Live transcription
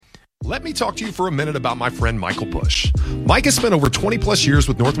Let me talk to you for a minute about my friend Michael Bush. Mike has spent over 20 plus years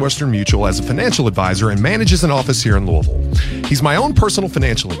with Northwestern Mutual as a financial advisor and manages an office here in Louisville. He's my own personal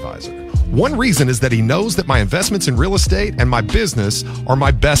financial advisor. One reason is that he knows that my investments in real estate and my business are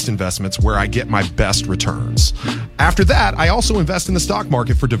my best investments where I get my best returns. After that, I also invest in the stock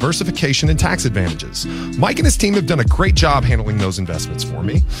market for diversification and tax advantages. Mike and his team have done a great job handling those investments for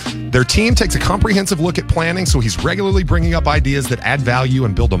me. Their team takes a comprehensive look at planning, so he's regularly bringing up ideas that add value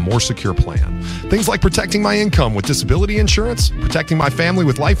and build a more secure plan. Things like protecting my income with disability insurance, protecting my family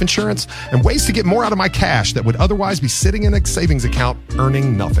with life insurance, and ways to get more out of my cash that would otherwise be sitting in a savings account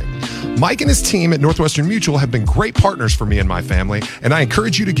earning nothing. Mike and his team at Northwestern Mutual have been great partners for me and my family, and I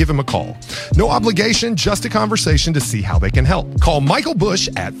encourage you to give him a call. No obligation, just a conversation to see how they can help. Call Michael Bush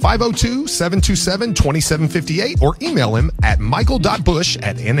at 502-727-2758 or email him at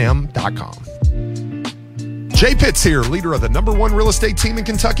michael.bush@nm.com. Jay Pitts here, leader of the #1 real estate team in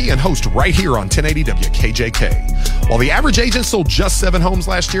Kentucky and host right here on 1080 WKJK. While the average agent sold just 7 homes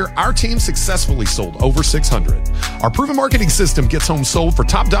last year, our team successfully sold over 600. Our proven marketing system gets homes sold for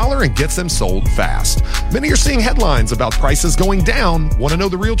top dollar and gets them sold fast. Many are seeing headlines about prices going down. Want to know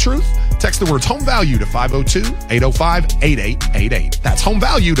the real truth? Text the words home value to 502-805-8888. That's home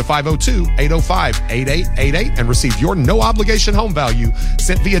value to 502-805-8888 and receive your no obligation home value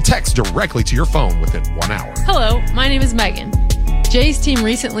sent via text directly to your phone within 1 hour. Hello, my name is Megan. Jay's team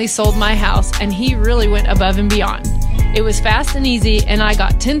recently sold my house and he really went above and beyond. It was fast and easy and I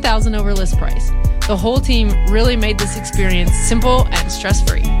got $10,000 over list price. The whole team really made this experience simple and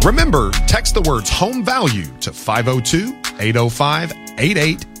stress-free. Remember, text the words home value to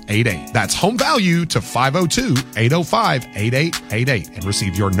 502-805-8888. That's home value to 502-805-8888 and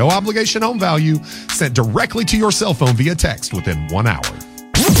receive your no obligation home value sent directly to your cell phone via text within 1 hour.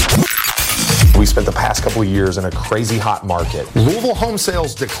 We spent the past couple of years in a crazy hot market. Louisville home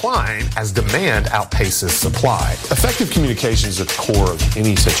sales decline as demand outpaces supply. Effective communication is at the core of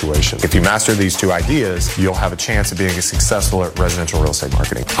any situation. If you master these 2 ideas, you'll have a chance of being successful at residential real estate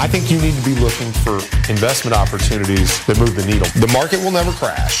marketing. I think you need to be looking for investment opportunities that move the needle. The market will never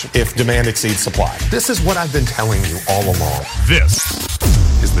crash if demand exceeds supply. This is what I've been telling you all along. This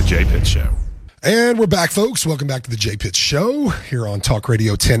is the Jay Pitts Show. And we're back, folks. Welcome back to the Jay Pitts Show here on Talk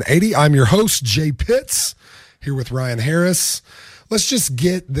Radio 1080. I'm your host, Jay Pitts, here with Ryan Harris. Let's just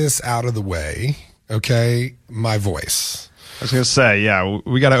get this out of the way, okay? My voice. I was going to say, yeah,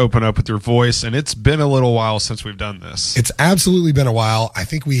 we got to open up with your voice, and it's been a little while since we've done this. It's absolutely been a while. I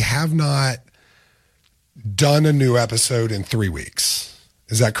think we have not done a new episode in 3 weeks.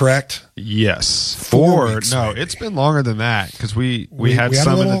 Is that correct? Yes. 4 weeks, No, maybe. It's been longer than that because we had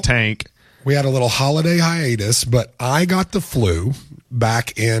some in the tank. We had a little holiday hiatus, but I got the flu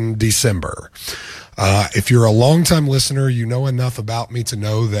back in December. If you're a longtime listener, you know enough about me to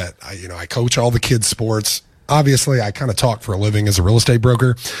know that I coach all the kids' sports. Obviously, I kind of talk for a living as a real estate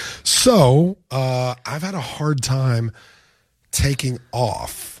broker. So I've had a hard time taking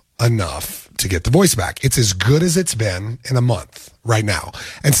off enough to get the voice back. It's as good as it's been in a month right now.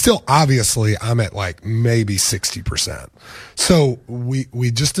 And still, obviously, I'm at like maybe 60%. So we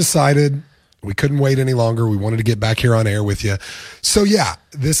just decided we couldn't wait any longer. We wanted to get back here on air with you. So yeah,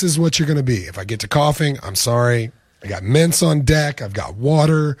 this is what you're going to be. If I get to coughing, I'm sorry. I got mints on deck. I've got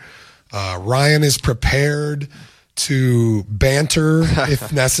water. Ryan is prepared to banter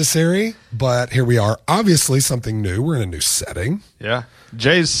if necessary, but here we are. Obviously something new. We're in a new setting. Yeah.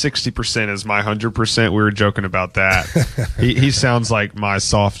 Jay's 60% is my 100%. We were joking about that. he sounds like my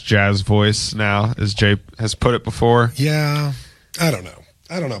soft jazz voice now, as Jay has put it before. Yeah. I don't know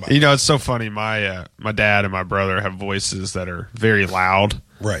about that. It's so funny. My dad and my brother have voices that are very loud.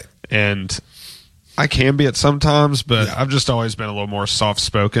 Right. And I can be at sometimes, but Yeah. I've just always been a little more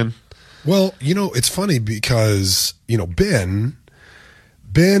soft-spoken. Well, it's funny because,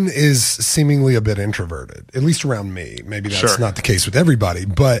 Ben is seemingly a bit introverted, at least around me. Maybe that's Sure. not the case with everybody,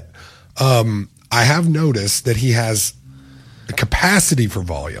 but I have noticed that he has a capacity for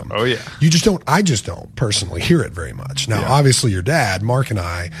volume. Oh, yeah. I just don't personally hear it very much. Now, Yeah. obviously your dad, Mark, and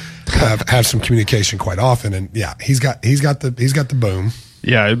I have some communication quite often, and yeah, he's got the boom.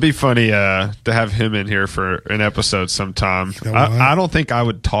 Yeah, it'd be funny to have him in here for an episode sometime. You know what? I don't think I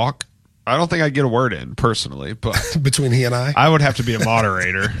would talk. I don't think I'd get a word in personally, but Between he and I would have to be a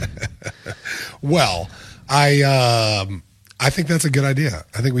moderator. Well, I think that's a good idea.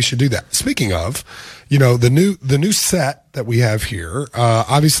 I think we should do that. Speaking of, the new set that we have here,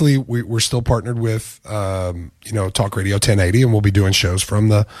 obviously we're still partnered with, Talk Radio 1080, and we'll be doing shows from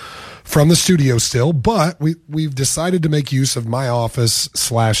the studio still, but we've decided to make use of my office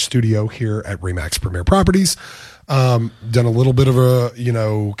 /studio here at RE/MAX Premier Properties. Done a little bit of a,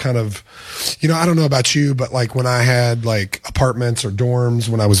 kind of, I don't know about you, but like when I had like apartments or dorms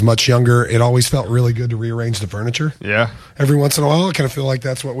when I was much younger, it always felt really good to rearrange the furniture. Yeah. Every once in a while, I kind of feel like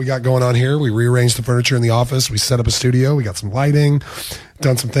that's what we got going on here. We rearranged the furniture in the office. We set up a studio. We got some lighting,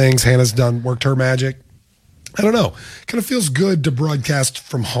 done some things. Hannah's worked her magic. I don't know. Kind of feels good to broadcast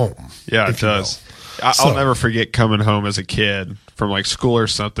from home. Yeah, it does. I'll never forget coming home as a kid from like school or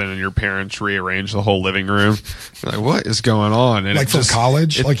something, and your parents rearranged the whole living room. You're like, what is going on? And like from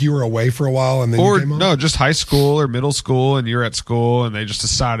college, like you were away for a while, and then you came home? No, just high school or middle school, and you're at school, and they just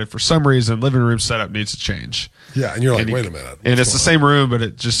decided for some reason living room setup needs to change. Yeah, and you're like, wait a minute, and it's the same room, but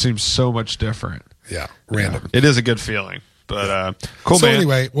it just seems so much different. Yeah, random. It is a good feeling. But cool, so man.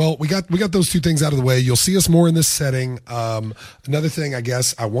 Anyway, well, we got those two things out of the way. You'll see us more in this setting. Another thing, I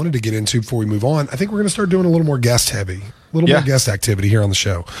guess, I wanted to get into before we move on. I think we're going to start doing a little more guest heavy, more guest activity here on the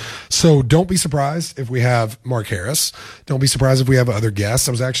show. So don't be surprised if we have Mark Harris. Don't be surprised if we have other guests.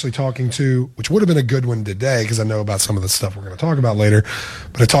 I was actually talking to, which would have been a good one today because I know about some of the stuff we're going to talk about later.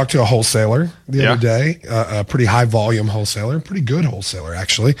 But I talked to a wholesaler the other day, a pretty high volume wholesaler, pretty good wholesaler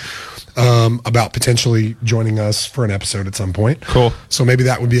actually. About potentially joining us for an episode at some point. Cool. So maybe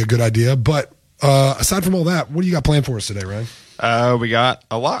that would be a good idea. But aside from all that, what do you got planned for us today, Ryan? We got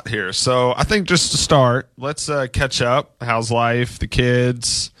a lot here. So I think just to start, let's catch up. How's life? The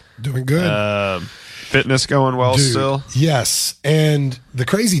kids? Doing good. Fitness going well still? Yes. And the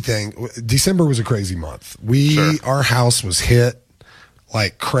crazy thing, December was a crazy month. Our house was hit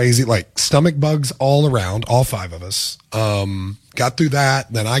like crazy, like stomach bugs all around, all five of us. Got through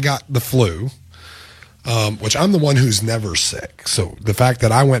that. Then I got the flu, which I'm the one who's never sick. So the fact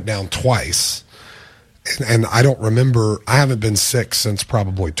that I went down twice, and I don't remember, I haven't been sick since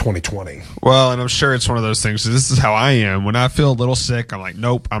probably 2020. Well, and I'm sure it's one of those things. This is how I am. When I feel a little sick, I'm like,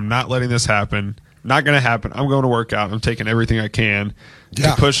 nope, I'm not letting this happen. Not going to happen. I'm going to work out. I'm taking everything I can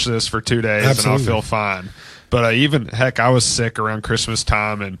to push this for 2 days, and I'll feel fine. But I was sick around Christmas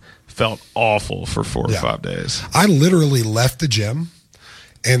time and felt awful for 4 or 5 days. I literally left the gym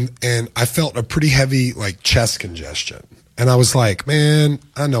and I felt a pretty heavy like chest congestion. And I was like, man,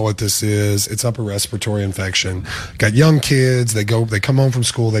 I know what this is. It's upper respiratory infection. Got young kids. They come home from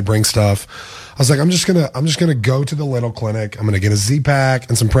school. They bring stuff. I was like, I'm just gonna go to the little clinic. I'm gonna get a Z-Pack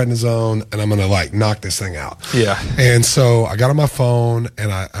and some prednisone, and I'm gonna like knock this thing out. Yeah. And so I got on my phone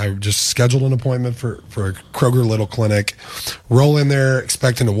and I just scheduled an appointment for a Kroger Little Clinic. Roll in there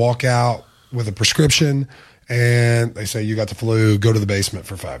expecting to walk out with a prescription. And they say, you got the flu, go to the basement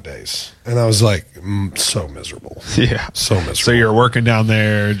for 5 days. And I was like, so miserable. Yeah. So miserable. So you're working down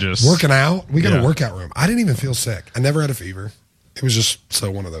there, just working out. We got a workout room. I didn't even feel sick. I never had a fever. It was just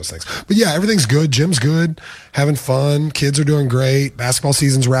so one of those things. But yeah, everything's good. Gym's good. Having fun. Kids are doing great. Basketball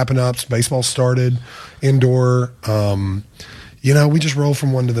season's wrapping up. Baseball started indoor. We just roll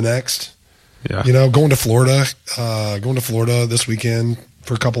from one to the next. Yeah. Going to Florida this weekend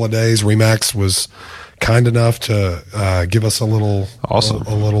for a couple of days. Remax was kind enough to give us a little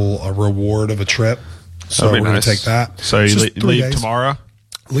reward of a trip. So we're going to take that. So you leave tomorrow?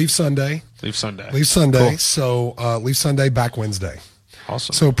 Leave Sunday. Leave Sunday. Cool. So leave Sunday, back Wednesday.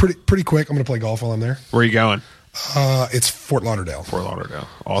 Awesome. So pretty quick. I'm going to play golf while I'm there. Where are you going? It's Fort Lauderdale.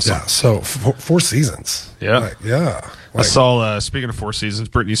 Awesome. Yeah. So Four Seasons. Yeah. Yeah. I saw, speaking of Four Seasons,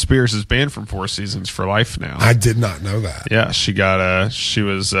 Britney Spears is banned from Four Seasons for life now. I did not know that. Yeah. She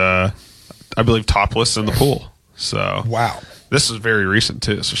was, I believe, topless in the pool. So wow. This is very recent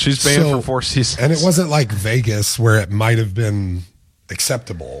too. So she's banned from Four Seasons. And it wasn't like Vegas where it might have been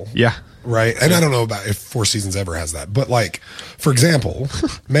acceptable. Yeah. Right. And I don't know about if Four Seasons ever has that. But like, for example,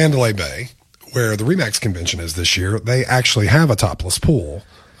 Mandalay Bay, where the Remax convention is this year, they actually have a topless pool.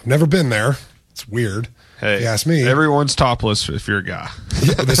 I've never been there. It's weird. Hey, if you ask me. Everyone's topless if you're a guy.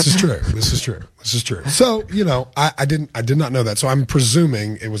 Yeah, this is true. So, I did not know that. So I'm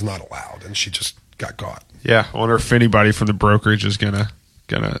presuming it was not allowed and she just got caught. Yeah. I wonder if anybody from the brokerage is gonna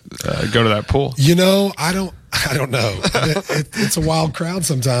go to that pool. I don't know. It's a wild crowd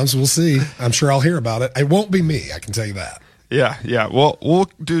sometimes. We'll see. I'm sure I'll hear about it. It won't be me. I can tell you that. Yeah. Well,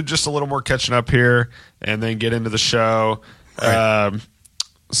 we'll do just a little more catching up here and then get into the show. Right.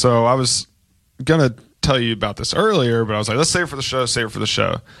 So I was going to tell you about this earlier, but I was like, let's save it for the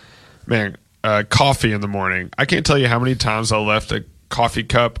show. Man, coffee in the morning. I can't tell you how many times I left a coffee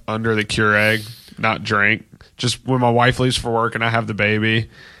cup under the Keurig, not drank, just when my wife leaves for work and I have the baby.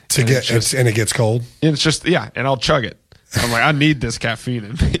 And it gets cold? And it's just, and I'll chug it. I'm like, I need this caffeine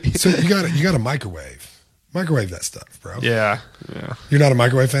in me. So you got a microwave. Microwave that stuff, bro. Yeah. You're not a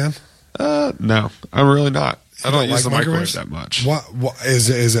microwave fan? No, I'm really not. I don't use the microwave microwaves that much. What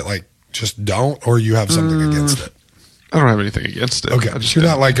is it like? Just don't, or you have something against it? I don't have anything against it. Okay, you're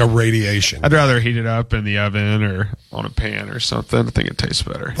not like a radiation. I'd rather heat it up in the oven or on a pan or something. I think it tastes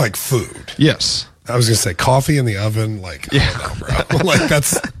better. Like food. Yes. I was gonna say coffee in the oven. Like, I don't know, bro. Like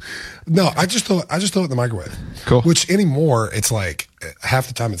that's no. I just throw it in the microwave. Cool. Which anymore, it's like half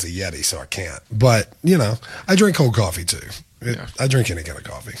the time it's a Yeti, so I can't. But I drink cold coffee too. I drink any kind of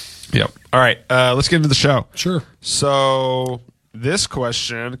coffee. Yep. All right. Let's get into the show. Sure. So this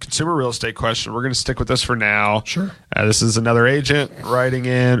question, consumer real estate question, we're going to stick with this for now. Sure. This is another agent writing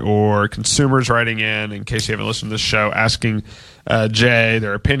in or consumers writing in case you haven't listened to this show, asking Jay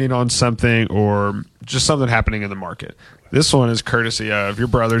their opinion on something or just something happening in the market. This one is courtesy of your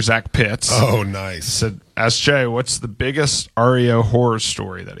brother, Zach Pitts. Oh, nice. Said, ask Jay, what's the biggest REO horror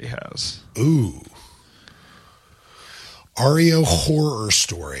story that he has? Ooh. REO horror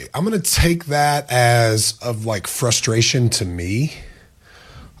story. I'm going to take that as of like frustration to me.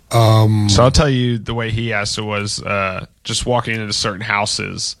 So I'll tell you the way he asked it was just walking into certain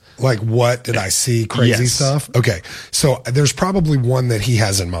houses. Like what did I see? Crazy stuff? Okay. So there's probably one that he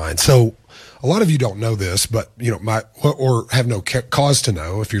has in mind. So a lot of you don't know this, but or have no cause to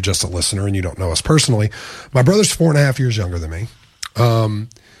know if you're just a listener and you don't know us personally. My brother's 4.5 years younger than me.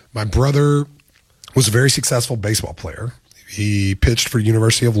 My brother was a very successful baseball player. He pitched for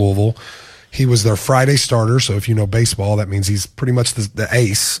University of Louisville. He was their Friday starter. So if you know baseball, that means he's pretty much the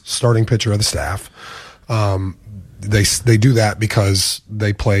ace, starting pitcher of the staff. They do that because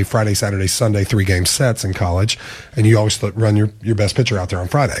they play Friday, Saturday, Sunday, 3-game sets in college. And you always run your best pitcher out there on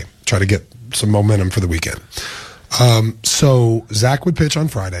Friday. Try to get some momentum for the weekend. So Zach would pitch on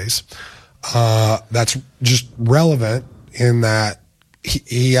Fridays. That's just relevant in that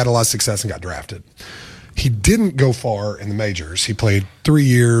he had a lot of success and got drafted. He didn't go far in the majors. He played 3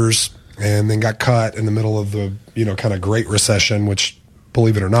 years and then got cut in the middle of the, kind of Great Recession, which,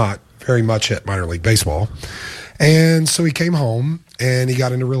 believe it or not, very much hit minor league baseball. And so he came home and he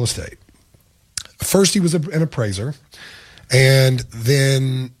got into real estate. First, he was an appraiser, and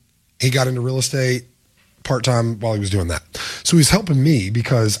then he got into real estate part-time while he was doing that. So he was helping me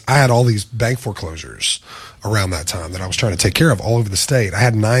because I had all these bank foreclosures around that time that I was trying to take care of all over the state. I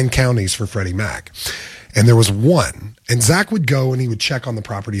had 9 counties for Freddie Mac. And there was one, and Zach would go and he would check on the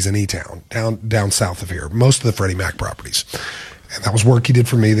properties in E-Town, down south of here, most of the Freddie Mac properties. And that was work he did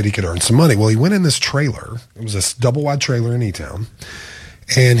for me that he could earn some money. Well, he went in this trailer. It was this double-wide trailer in E-Town.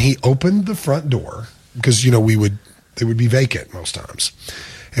 And he opened the front door because, they would be vacant most times.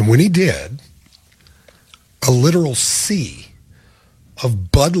 And when he did, a literal sea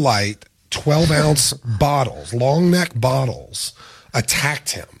of Bud Light 12-ounce bottles, long neck bottles,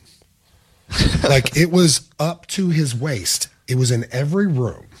 attacked him. Like it was up to his waist. It was in every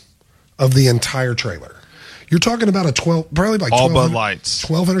room of the entire trailer. You're talking about probably like all Bud Lights,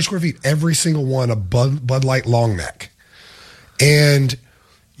 1,200 square feet, every single one a Bud Light long neck, and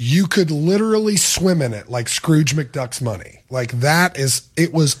you could literally swim in it like Scrooge McDuck's money. Like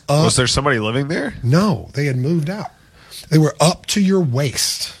it was up. Was there somebody living there? No, they had moved out. They were up to your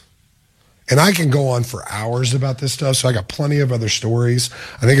waist. And I can go on for hours about this stuff, so I got plenty of other stories.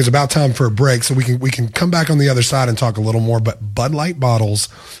 I think it's about time for a break, so we can come back on the other side and talk a little more. But Bud Light bottles,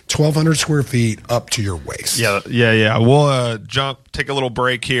 1,200 square feet, up to your waist. Yeah. We'll take a little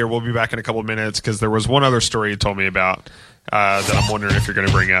break here. We'll be back in a couple of minutes because there was one other story you told me about that I'm wondering if you're going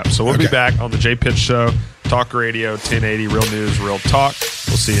to bring up. So we'll be back on the Jay Pitts Show, Talk Radio, 1080, Real News, Real Talk.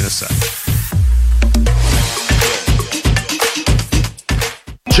 We'll see you in a sec.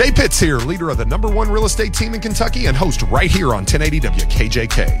 Jay Pitts here, leader of the #1 real estate team in Kentucky and host right here on 1080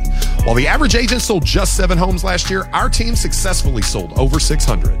 WKJK. While the average agent sold just 7 homes last year, our team successfully sold over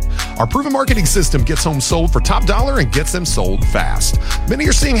 600. Our proven marketing system gets homes sold for top dollar and gets them sold fast. Many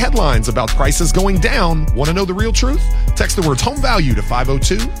are seeing headlines about prices going down. Want to know the real truth? Text the words home value to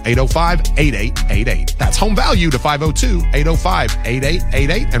 502-805-8888. That's home value to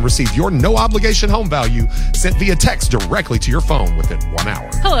 502-805-8888 and receive your no obligation home value sent via text directly to your phone within 1 hour.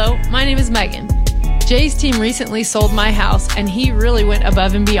 Hello, my name is Megan. Jay's team recently sold my house, and he really went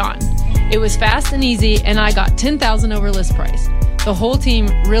above and beyond. It was fast and easy, and I got $10,000 over list price. The whole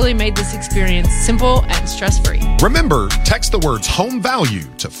team really made this experience simple and stress-free. Remember, text the words home value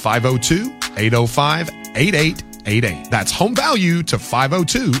to 502-805-8888. That's home value to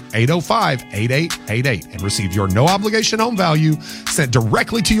 502-805-8888 and receive your no obligation home value sent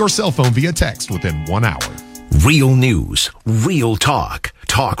directly to your cell phone via text within 1 hour. Real news, real talk.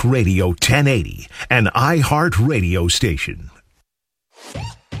 Talk Radio 1080, an iHeart radio station.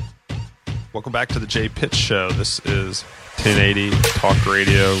 Welcome back to the Jay Pitts Show. This is 1080 Talk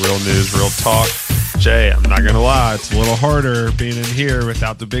Radio, Real News, Real Talk. Jay, I'm not going to lie, it's a little harder being in here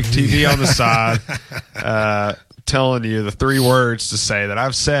without the big TV on the side. telling you the 3 words to say that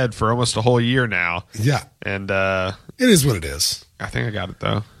I've said for almost a whole year now. Yeah. And it is what it is. I think I got it,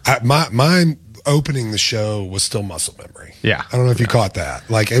 though. Mine opening the show was still muscle memory. Yeah. I don't know if you caught that.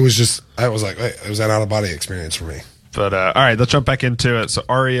 Like, it was just, I was like, wait, it was an out-of-body experience for me. But, all right, let's jump back into it. So,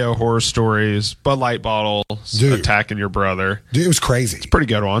 REO horror stories, Bud Light bottles, attacking your brother. Dude, it was crazy. It's a pretty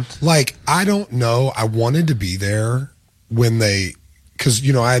good one. Like, I don't know. I wanted to be there when because,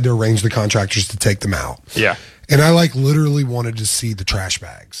 I had to arrange the contractors to take them out. Yeah. And I, literally wanted to see the trash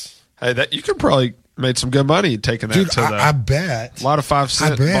bags. Hey, you could probably made some good money taking that to the... I bet. A lot of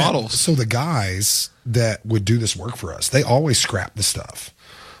 5-cent bottles. So the guys that would do this work for us, they always scrap the stuff.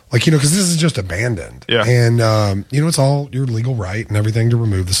 Because this is just abandoned. Yeah. And, it's all your legal right and everything to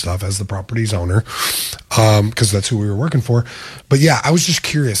remove the stuff as the property's owner, because that's who we were working for. But, yeah, I was just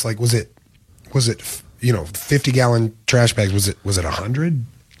curious. Was it 50-gallon trash bags? Was it 100?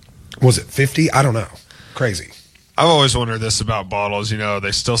 Was it 50? I don't know. Crazy. I've always wondered this about bottles.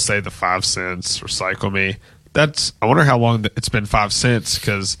 They still say the 5 cents, recycle me. I wonder how long it's been 5 cents,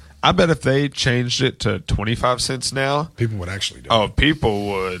 because I bet if they changed it to 25 cents now, people would actually do it. Oh, people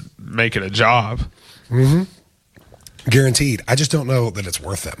would make it a job. Mm-hmm. Guaranteed. I just don't know that it's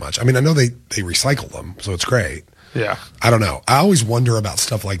worth that much. I mean, I know they recycle them, so it's great. Yeah. I don't know. I always wonder about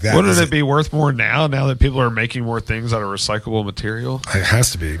stuff like that. Wouldn't it be worth more now that people are making more things out of recyclable material? It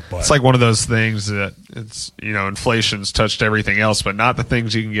has to be. But it's like one of those things that inflation's touched everything else, but not the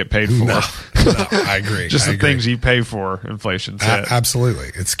things you can get paid for. No, I agree. Just the things you pay for, inflation's hit.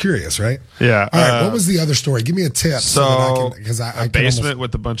 Absolutely. It's curious, right? Yeah. All right. What was the other story? Give me a tip. So that I can, a basement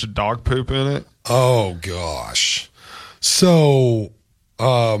with a bunch of dog poop in it. Oh, gosh. So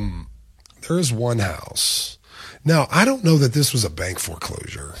there is one house. Now, I don't know that this was a bank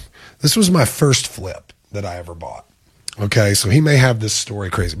foreclosure. This was my first flip that I ever bought. Okay, so he may have this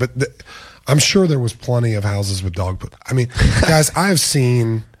story crazy, but I'm sure there was plenty of houses with dog poop. I mean, guys, I've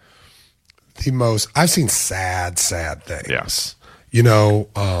seen sad things. Yeah.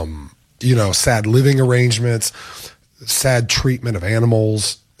 Sad living arrangements, sad treatment of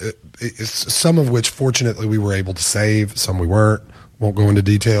animals, it's some of which, fortunately, we were able to save, some we weren't. Won't go into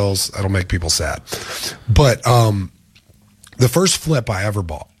details. That'll make people sad. But the first flip I ever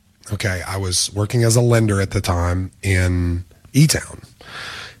bought, okay, I was working as a lender at the time in E-Town.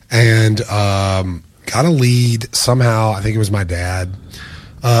 And got a lead somehow. I think it was my dad.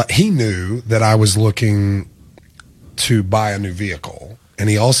 He knew that I was looking to buy a new vehicle. And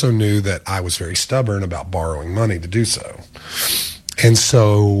he also knew that I was very stubborn about borrowing money to do so. And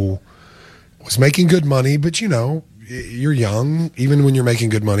so was making good money, but you're young. Even when you're making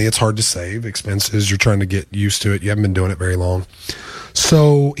good money, it's hard to save expenses. You're trying to get used to it. You haven't been doing it very long.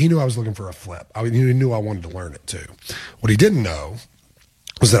 So he knew I was looking for a flip. He knew I wanted to learn it too. What he didn't know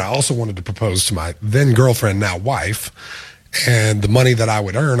was that I also wanted to propose to my then girlfriend, now wife, and the money that I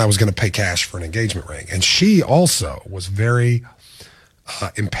would earn, I was going to pay cash for an engagement ring. And she also was very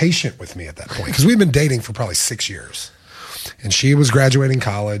impatient with me at that point, because we'd been dating for probably 6 years. And she was graduating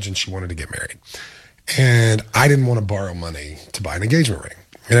college and she wanted to get married. And I didn't want to borrow money to buy an engagement ring.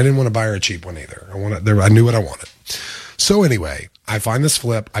 And I didn't want to buy her a cheap one either. I knew what I wanted. So anyway, I find this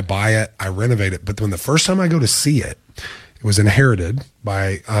flip, I buy it, I renovate it. But when the first time I go to see it, it was inherited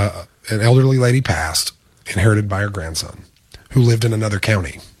by an elderly lady passed, inherited by her grandson, who lived in another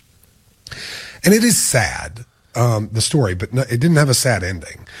county. And it is sad, the story, but it didn't have a sad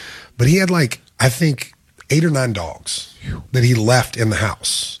ending. But he had I think 8 or 9 dogs that he left in the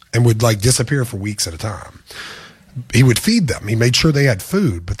house and would disappear for weeks at a time. He would feed them. He made sure they had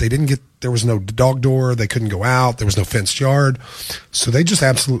food, but there was no dog door. They couldn't go out. There was no fenced yard. So they just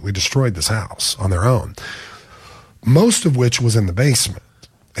absolutely destroyed this house on their own, most of which was in the basement.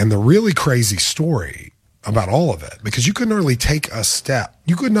 And the really crazy story about all of it, because you couldn't really take a step.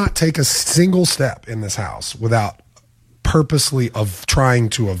 You could not take a single step in this house without purposely of trying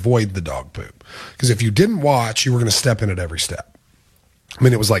to avoid the dog poop. Because if you didn't watch, you were going to step in it every step. I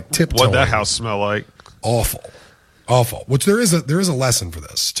mean, it was tiptoeing. What'd that house smell like? Awful. Which there is a lesson for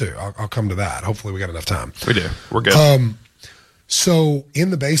this too. I'll come to that. Hopefully we got enough time. We do. We're good. So in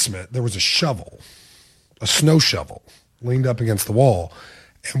the basement, there was a snow shovel leaned up against the wall.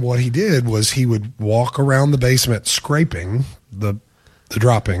 And what he did was he would walk around the basement scraping the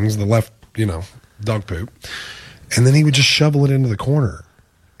droppings, the left, dog poop. And then he would just shovel it into the corner.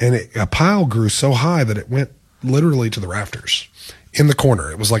 And a pile grew so high that it went literally to the rafters in the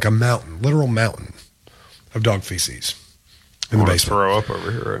corner. It was like a mountain, literal mountain of dog feces in the basement. Throw up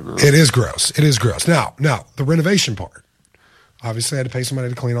over here right now. It is gross. Now, the renovation part. Obviously, I had to pay somebody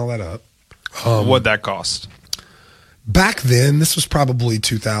to clean all that up. What'd that cost? Back then, this was probably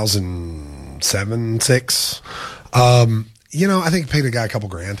 2007, 2006. I think I paid a guy a couple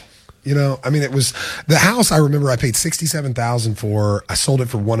grand. I mean, it was the house. I remember I paid $67,000 for. I sold it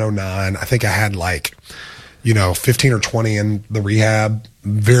for $109,000. I think I had 15 or 20 in the rehab.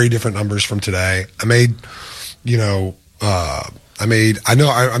 Very different numbers from today. I made, I made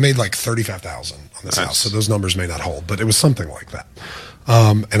like $35,000 on this house. So those numbers may not hold, but it was something like that.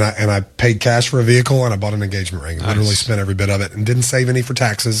 And I paid cash for a vehicle and I bought an engagement ring. Literally spent every bit of it and didn't save any for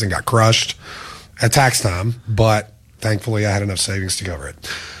taxes and got crushed at tax time. But thankfully I had enough savings to cover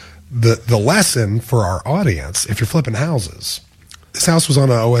it. The lesson for our audience, if you're flipping houses, this house was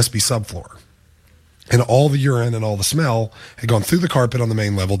on an OSB subfloor. And all the urine and all the smell had gone through the carpet on the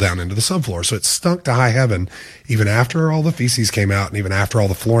main level down into the subfloor. So it stunk to high heaven even after all the feces came out and even after all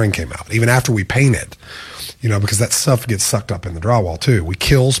the flooring came out, even after we painted, because that stuff gets sucked up in the drywall too. We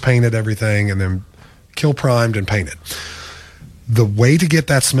painted everything and then primed and painted. The way to get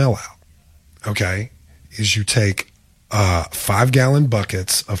that smell out, okay, is you take 5-gallon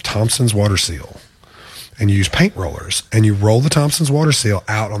buckets of Thompson's water seal and you use paint rollers and you roll the Thompson's water seal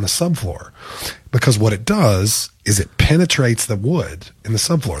out on the subfloor, because what it does is it penetrates the wood in the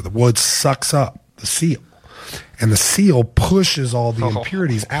subfloor. The wood sucks up the seal and the seal pushes all the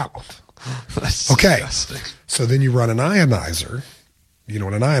impurities out. That's okay. Disgusting. So then you run an ionizer. You know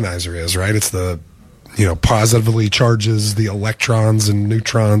what an ionizer is, right? It's the, positively charges the electrons and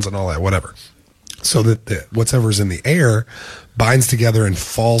neutrons and all that, whatever. So that whatever's in the air binds together and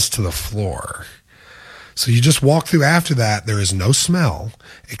falls to the floor. So you just walk through after that. There is no smell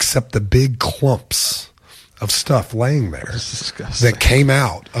except the big clumps of stuff laying there that came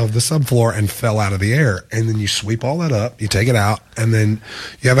out of the subfloor and fell out of the air. And then you sweep all that up, you take it out, and then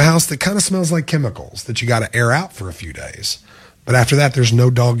you have a house that kind of smells like chemicals that you got to air out for a few days. But after that, there's no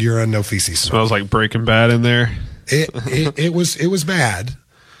dog urine, no feces smell. Smells like Breaking Bad in there. It was bad,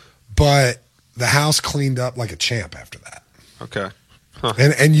 but the house cleaned up like a champ after that. Okay. Huh.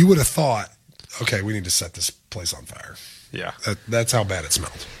 And you would have thought, okay, we need to set this place on fire. Yeah. That's how bad it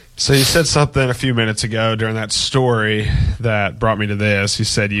smelled. So you said something a few minutes ago during that story that brought me to this. You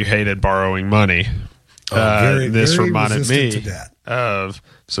said you hated borrowing money. This very reminded me to debt. of,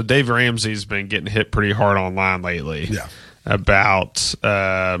 so Dave Ramsey's been getting hit pretty hard online lately. Yeah. About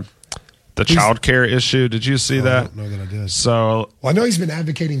the child care issue. Did you see that? I don't know that I did. So, I know he's been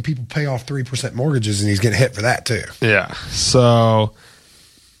advocating people pay off 3% mortgages, and he's getting hit for that too. Yeah. So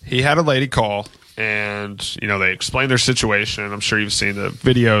he had a lady call, and they explained their situation. I'm sure you've seen the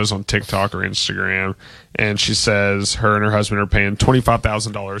videos on TikTok or Instagram. And she says her and her husband are paying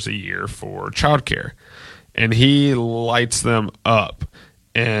 $25,000 a year for childcare, and he lights them up.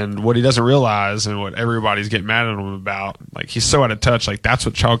 And what he doesn't realize, and what everybody's getting mad at him about, he's so out of touch. That's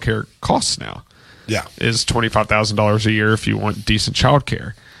what childcare costs now. Yeah, is $25,000 a year if you want decent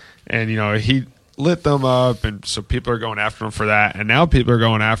childcare. And he lit them up, and so people are going after him for that. And now people are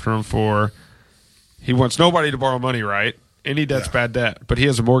going after him for, he wants nobody to borrow money, right? Any debt's bad debt, but he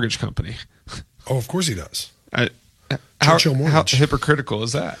has a mortgage company. Oh, of course he does. How hypocritical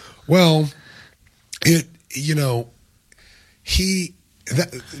is that? Well,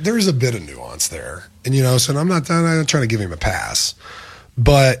 there's a bit of nuance there, and so I'm not trying to give him a pass,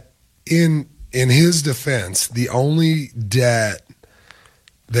 but in his defense, the only debt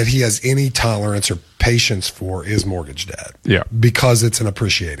that he has any tolerance or patience for is mortgage debt. Yeah. Because it's an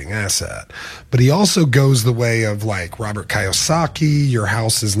appreciating asset. But he also goes the way of Robert Kiyosaki, your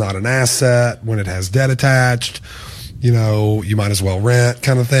house is not an asset when it has debt attached. You might as well rent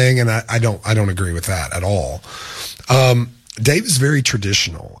kind of thing. And I don't agree with that at all. Dave is very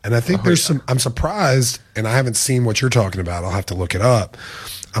traditional. And I think I'm surprised, and I haven't seen what you're talking about. I'll have to look it up.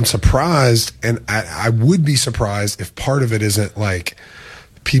 I'm surprised, and I would be surprised if part of it isn't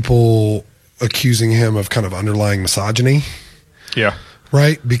people accusing him of kind of underlying misogyny. Yeah.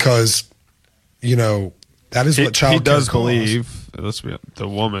 Right? Because, that is what child he does care believe, let's be the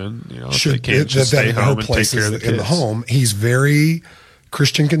woman, should, they can't just stay home and take care of the kids. In the home. He's very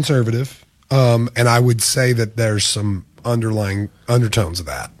Christian conservative. And I would say that there's some underlying undertones of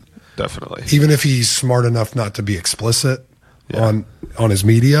that. Definitely. Even if he's smart enough not to be explicit on his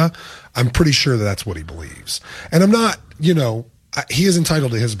media, I'm pretty sure that's what he believes. And I'm not, he is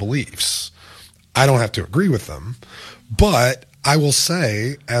entitled to his beliefs. I don't have to agree with them. But I will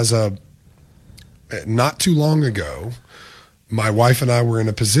say, not too long ago, my wife and I were in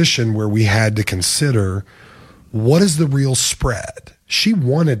a position where we had to consider, what is the real spread? She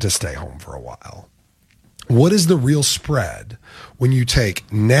wanted to stay home for a while. What is the real spread when you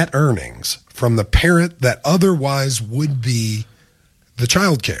take net earnings from the parent that otherwise would be the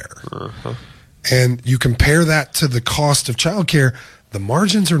child care? And you compare that to the cost of child care, the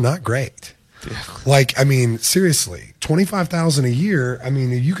margins are not great. Like, I mean, seriously, $25,000 a year. I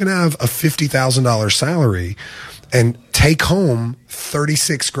mean, you can have a $50,000 salary and take home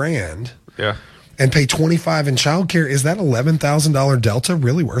 36 grand. Yeah. And pay 25 in childcare. Is that $11,000 delta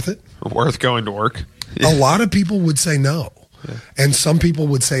really worth it? Worth going to work? A lot of people would say no. Yeah. And some people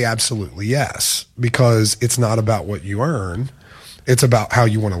would say absolutely yes, because it's not about what you earn. It's about how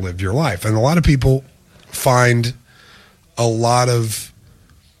you want to live your life. And a lot of people find a lot of,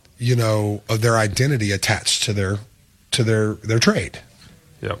 of their identity attached to their trade.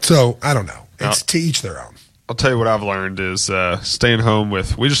 Yep. So I don't know. It's to each their own. I'll tell you what I've learned is staying home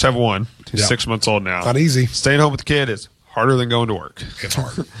we just have one. He's 6 months old now. Not easy. Staying home with the kid is harder than going to work. It's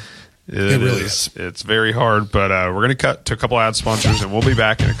hard. It really is. It's very hard, but we're going to cut to a couple ad sponsors, and we'll be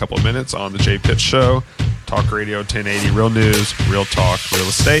back in a couple of minutes on the Jay Pitts Show. Talk Radio 1080, real news, real talk, real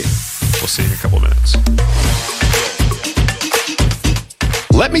estate. We'll see you in a couple of minutes.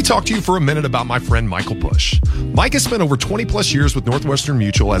 Let me talk to you for a minute about my friend Michael Bush. Mike has spent over 20 plus years with Northwestern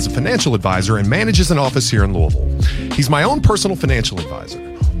Mutual as a financial advisor and manages an office here in Louisville. He's my own personal financial advisor.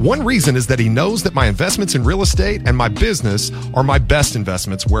 One reason is that he knows that my investments in real estate and my business are my best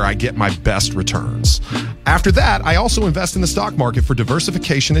investments where I get my best returns. After that, I also invest in the stock market for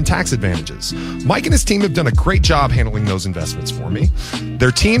diversification and tax advantages. Mike and his team have done a great job handling those investments for me.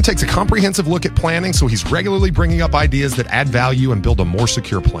 Their team takes a comprehensive look at planning, so he's regularly bringing up ideas that add value and build a more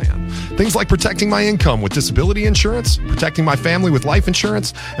secure plan. Things like protecting my income with disability insurance, protecting my family with life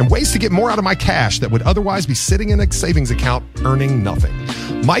insurance, and ways to get more out of my cash that would otherwise be sitting in a savings account earning nothing.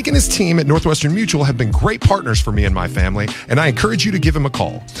 Mike and his team at Northwestern Mutual have been great partners for me and my family, and I encourage you to give him a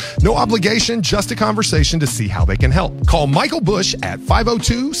call. No obligation, just a conversation to see how they can help. Call Michael Bush at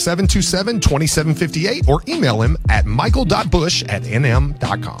 502-727-2758 or email him at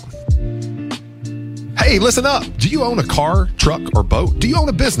michael.bush@nm.com. Hey, listen up. Do you own a car, truck, or boat? Do you own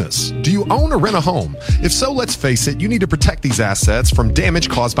a business? Do you own or rent a home? If so, let's face it, you need to protect these assets from damage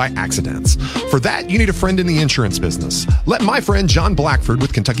caused by accidents. For that, you need a friend in the insurance business. Let my friend John Blackford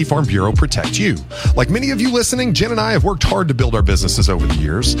with Kentucky Farm Bureau protect you. Like many of you listening, Jen and I have worked hard to build our businesses over the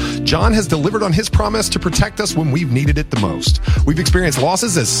years. John has delivered on his promise to protect us when we've needed it the most. We've experienced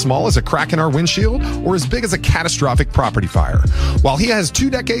losses as small as a crack in our windshield or as big as a catastrophic property fire. While he has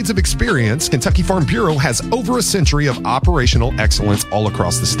 2 decades of experience, Kentucky Farm Bureau has over a century of operational excellence all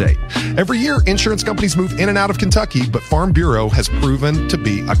across the state. Every year, insurance companies move in and out of Kentucky, but Farm Bureau has proven to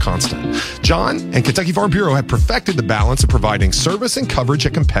be a constant. John and Kentucky Farm Bureau have perfected the balance of providing service and coverage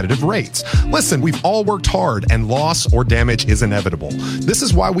at competitive rates. Listen, we've all worked hard, and loss or damage is inevitable. This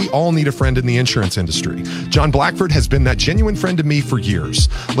is why we all need a friend in the insurance industry. John Blackford has been that genuine friend to me for years.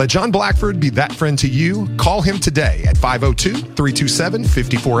 Let John Blackford be that friend to you. Call him today at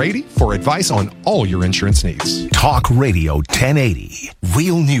 502-327-5480 for advice on all your insurance needs. Talk Radio 1080.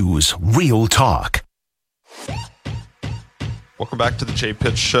 Real news, real talk. Welcome back to the Jay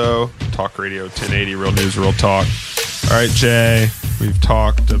Pitts Show. Talk Radio 1080, real news, real talk. All right, Jay, we've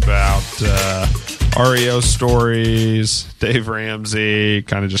talked about REO stories, Dave Ramsey,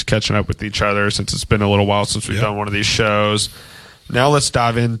 kind of just catching up with each other since it's been a little while since we've done one of these shows. Now let's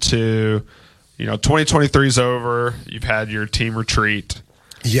dive into, 2023 is over. You've had your team retreat.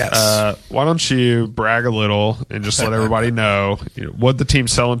 Yes. Why don't you brag a little and just let everybody know, what the team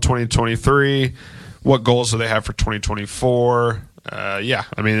sell in 2023, what goals do they have for 2024?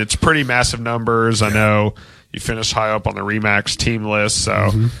 It's pretty massive numbers. Yeah. I know you finished high up on the RE/MAX team list, so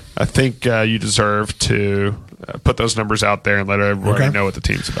I think you deserve to put those numbers out there and let everybody know what the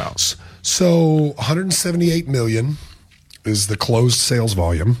team's about. So $178 million is the closed sales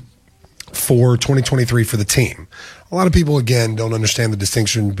volume for 2023 for the team. A lot of people, again, don't understand the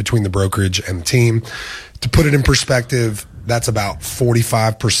distinction between the brokerage and the team. To put it in perspective, that's about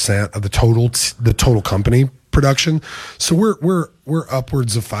 45% of the total company production. So we're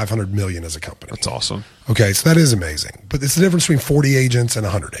upwards of 500 million as a company. That's awesome. Okay, so that is amazing. But it's the difference between 40 agents and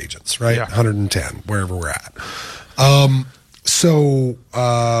 100 agents, right? Yeah. 110, wherever we're at.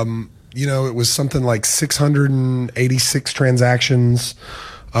 It was something like 686 transactions.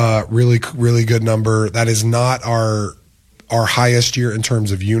 Really, really good number. That is not our highest year in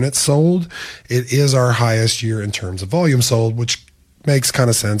terms of units sold. It is our highest year in terms of volume sold, which makes kind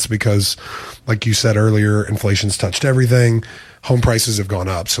of sense because, like you said earlier, inflation's touched everything. Home prices have gone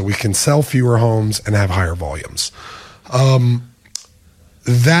up, so we can sell fewer homes and have higher volumes.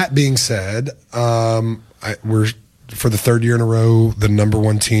 That being said, we're, for the third year in a row, the number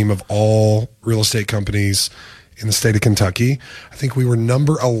one team of all real estate companies in the state of Kentucky. I think we were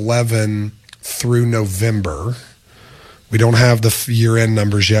number 11 through November. We don't have the year-end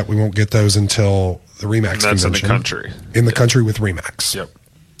numbers yet. We won't get those until the RE/MAX convention. That's in the country. In the country with RE/MAX. Yep.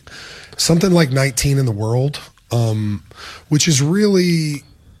 something like 19 in the world, which is really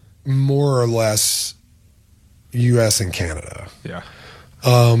more or less U.S. and Canada. Yeah.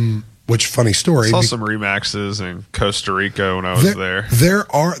 Which, funny story. Saw some Remaxes in Costa Rica when I was there. There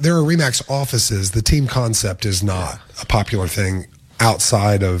are Remax offices. The team concept is not a popular thing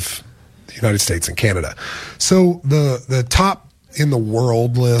outside of the United States and Canada. So the top in the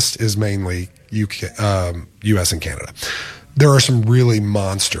world list is mainly U.S. and Canada. There are some really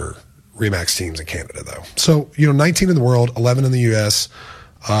monster Remax teams in Canada, though. So 19 in the world, 11 in the U.S.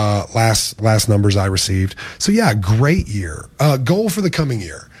 Last numbers I received. So yeah, great year. Goal for the coming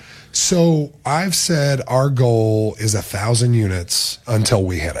year. So I've said our goal is 1,000 units until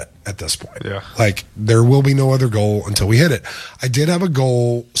we hit it at this point. Yeah. Like there will be no other goal until we hit it. I did have a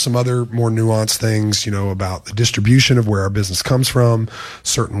goal, some other more nuanced things, about the distribution of where our business comes from,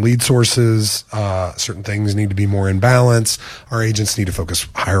 certain lead sources, certain things need to be more in balance. Our agents need to focus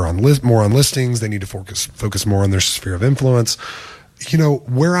more on listings. They need to focus more on their sphere of influence.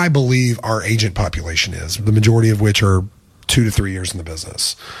 Where I believe our agent population is, the majority of which are 2 to 3 years in the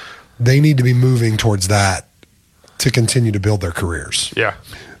business. They need to be moving towards that to continue to build their careers. Yeah.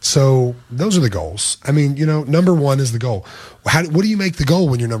 So those are the goals. I mean, number one is the goal. What do you make the goal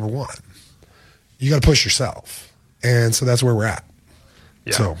when you're number one? You got to push yourself. And so that's where we're at.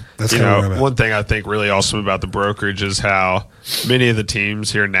 Yeah. So that's kind of where I'm at. One thing I think really awesome about the brokerage is how many of the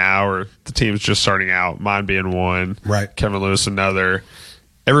teams here now are the teams just starting out, mine being one, right? Kevin Lewis another.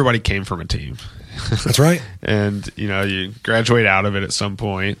 Everybody came from a team. That's right. And, you graduate out of it at some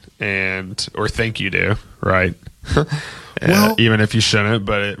point or think you do, right? Well, even if you shouldn't,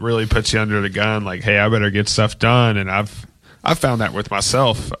 but it really puts you under the gun like, hey, I better get stuff done. And I've found that with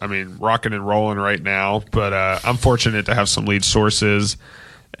myself. I mean, rocking and rolling right now, but I'm fortunate to have some lead sources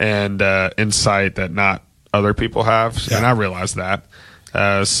and insight that not other people have. Yeah. And I realize that.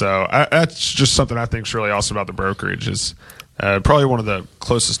 So that's just something I think is really awesome about the brokerage is probably one of the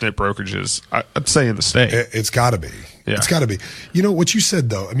closest knit brokerages, I'd say, in the state. It's got to be. Yeah. It's got to be. What you said,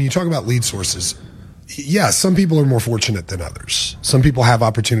 though, I mean, you talk about lead sources. Yeah, some people are more fortunate than others. Some people have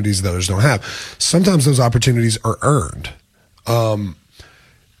opportunities that others don't have. Sometimes those opportunities are earned. The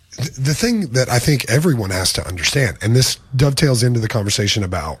thing that I think everyone has to understand, and this dovetails into the conversation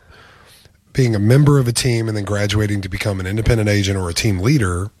about being a member of a team and then graduating to become an independent agent or a team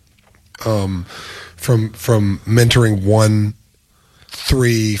leader, from mentoring 1,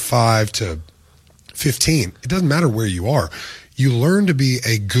 3, 5 to 15. It doesn't matter where you are. You learn to be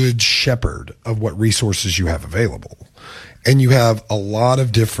a good shepherd of what resources you have available. And you have a lot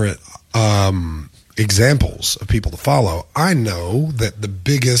of different examples of people to follow. I know that the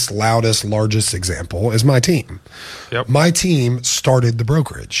biggest, loudest, largest example is my team. Yep. My team started the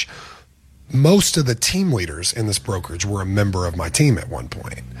brokerage. Most of the team leaders in this brokerage were a member of my team at one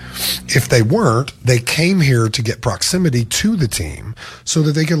point. If they weren't, they came here to get proximity to the team so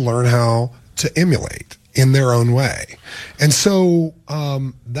that they could learn how to emulate in their own way. And so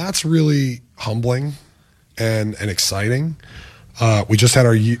that's really humbling and exciting. We just had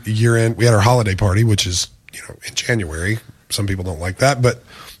our year-end, we had our holiday party, which is, in January. Some people don't like that, but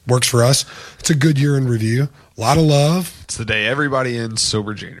works for us. It's a good year in review. A lot of love. It's the day everybody ends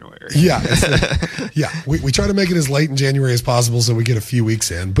sober January. Yeah. We try to make it as late in January as possible so we get a few weeks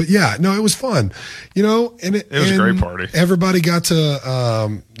in. But yeah, no, it was fun. And it was a great party. Everybody got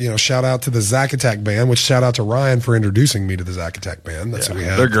to, shout out to the Zack Attack band, which shout out to Ryan for introducing me to the Zack Attack band. That's what we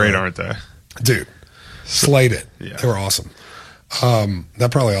had. They're great, aren't they? Dude, slayed it. Yeah. They were awesome.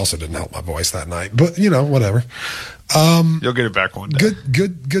 That probably also didn't help my voice that night, but whatever. You'll get it back one day.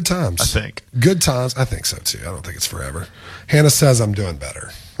 Good times. I think. Good times. I think so too. I don't think it's forever. Hannah says I'm doing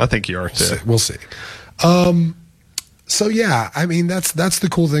better. I think you are too. We'll see. So yeah, I mean that's the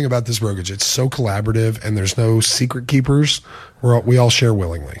cool thing about this brokerage. It's so collaborative, and there's no secret keepers. We all share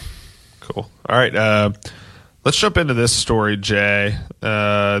willingly. Cool. All right. Let's jump into this story, Jay.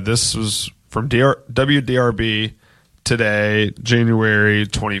 This was from WDRB today, January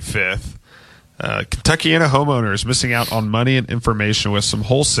 25th. Kentuckiana homeowners missing out on money and information with some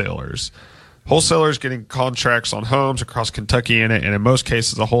wholesalers. Wholesalers getting contracts on homes across Kentuckiana, and in most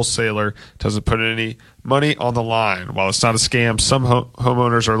cases, a wholesaler doesn't put any money on the line. While it's not a scam, some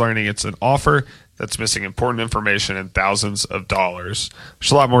homeowners are learning it's an offer that's missing important information and thousands of dollars.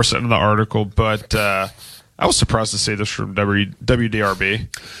 There's a lot more said in the article, but I was surprised to see this from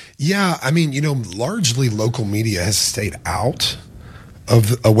WDRB. Yeah, I mean, largely local media has stayed out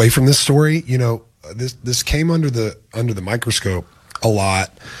away from this story. This came under the microscope a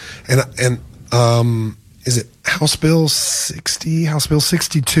lot, and is it House Bill 60, House Bill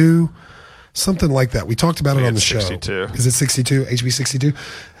 62, something like that? We talked about it on the show. 62. Is it 62? HB 62.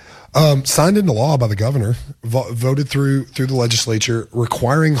 Signed into law by the governor, voted through the legislature,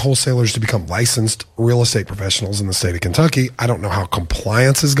 requiring wholesalers to become licensed real estate professionals in the state of Kentucky. I don't know how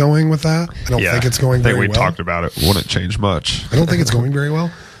compliance is going with that. I don't think it's going very well. I think we talked about it. Wouldn't change much. I don't think it's going very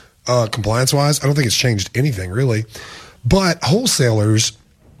well. Compliance-wise, I don't think it's changed anything, really. But wholesalers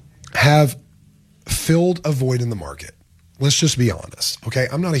have filled a void in the market. Let's just be honest, okay?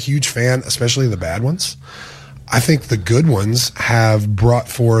 I'm not a huge fan, especially the bad ones. I think the good ones have brought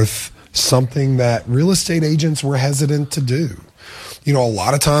forth something that real estate agents were hesitant to do. You know, a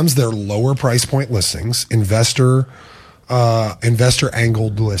lot of times they're lower price point listings, investor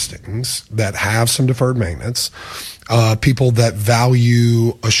angled listings that have some deferred maintenance, people that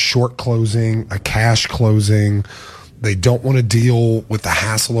value a short closing, a cash closing. They don't want to deal with the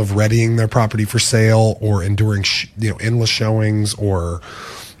hassle of readying their property for sale or enduring, endless showings or,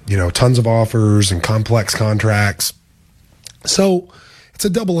 tons of offers and complex contracts. So it's a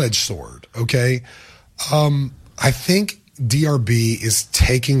double-edged sword, okay? I think DRB is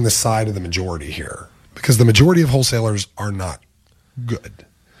taking the side of the majority here because the majority of wholesalers are not good.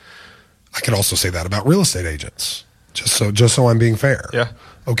 I could also say that about real estate agents, just so I'm being fair. Yeah.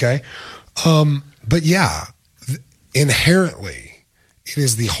 Okay? But yeah, inherently, it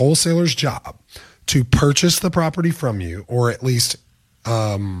is the wholesaler's job to purchase the property from you or at least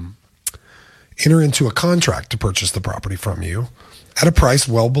enter into a contract to purchase the property from you at a price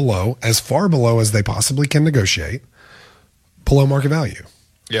well below, as far below as they possibly can negotiate, below market value.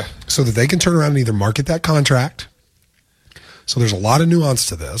 Yeah. So that they can turn around and either market that contract. So there's a lot of nuance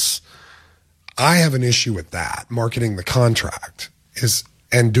to this. I have an issue with that, marketing the contract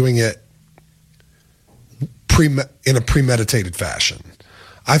and doing it in a premeditated fashion.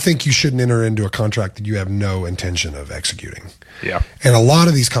 I think you shouldn't enter into a contract that you have no intention of executing. Yeah. And a lot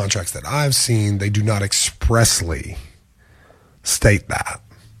of these contracts that I've seen, they do not expressly state that,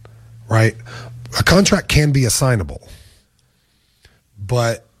 right? A contract can be assignable,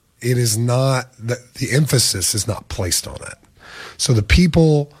 but it is not, the emphasis is not placed on it. So the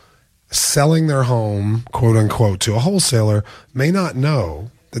people selling their home, quote unquote, to a wholesaler may not know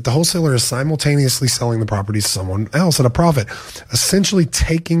that the wholesaler is simultaneously selling the property to someone else at a profit, essentially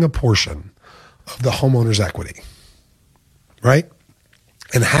taking a portion of the homeowner's equity, right?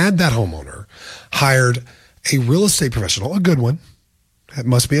 And had that homeowner hired a real estate professional, a good one, it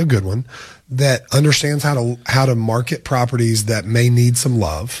must be a good one, that understands how to market properties that may need some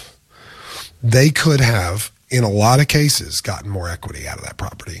love, they could have, in a lot of cases, gotten more equity out of that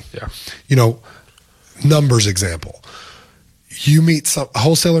property. Yeah. Numbers example. A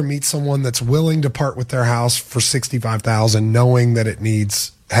wholesaler meets someone that's willing to part with their house for $65,000, knowing that it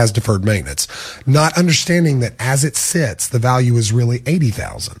has deferred maintenance, not understanding that as it sits, the value is really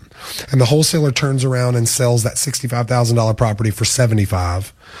 $80,000, and the wholesaler turns around and sells that $65,000 property for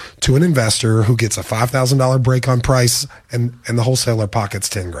 $75,000 to an investor who gets a $5,000 break on price, and the wholesaler pockets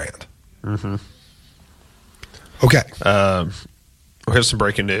 $10,000. Mm-hmm. Okay. We have some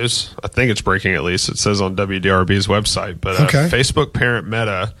breaking news. I think it's breaking at least. It says on WDRB's website. But Facebook parent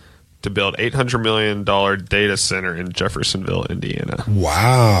Meta to build $800 million data center in Jeffersonville, Indiana.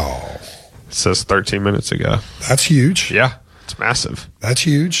 Wow. It says 13 minutes ago. That's huge. Yeah, it's massive. That's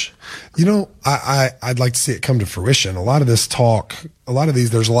huge. I'd like to see it come to fruition. There's a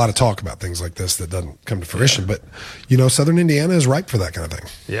lot of talk about things like this that doesn't come to fruition. Yeah. But, Southern Indiana is ripe for that kind of thing.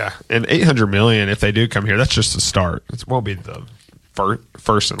 Yeah. And $800 million, if they do come here, that's just a start. It won't be the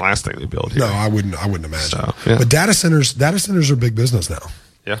first and last thing they build here. No, I wouldn't imagine. So, yeah. But data centers are big business now.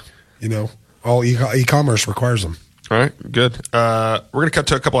 Yeah. All e-commerce requires them. All right, good. We're going to cut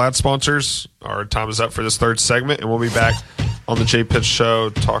to a couple ad sponsors. Our time is up for this third segment, and we'll be back on the Jay Pitts Show,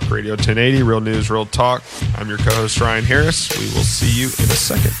 Talk Radio 1080, Real News, Real Talk. I'm your co-host, Ryan Harris. We will see you in a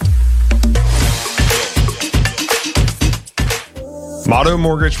second. Motto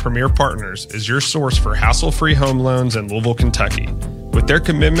Mortgage Premier Partners is your source for hassle-free home loans in Louisville, Kentucky. With their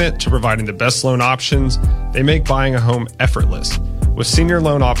commitment to providing the best loan options, they make buying a home effortless. With Senior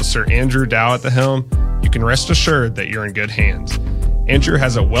Loan Officer Andrew Dow at the helm, you can rest assured that you're in good hands. Andrew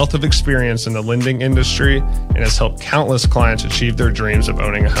has a wealth of experience in the lending industry and has helped countless clients achieve their dreams of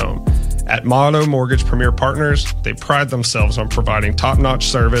owning a home. At Motto Mortgage Premier Partners, they pride themselves on providing top-notch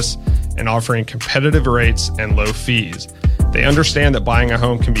service and offering competitive rates and low fees. They understand that buying a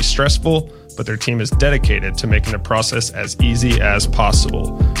home can be stressful, but their team is dedicated to making the process as easy as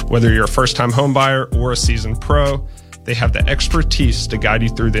possible. Whether you're a first-time home buyer or a seasoned pro, they have the expertise to guide you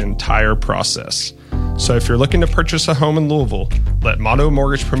through the entire process. So if you're looking to purchase a home in Louisville, let Motto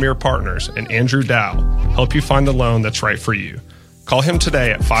Mortgage Premier Partners and Andrew Dow help you find the loan that's right for you. Call him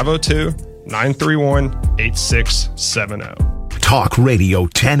today at 502-931-8670. Talk Radio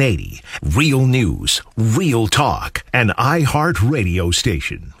 1080. Real news, real talk, an iHeart radio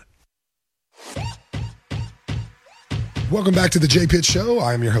station. Welcome back to the Jay Pitts Show.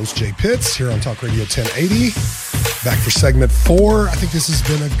 I am your host, Jay Pitts, here on Talk Radio 1080. Back for segment 4. I think this has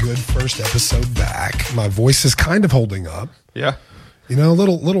been a good first episode back. My voice is kind of holding up. Yeah. You know, a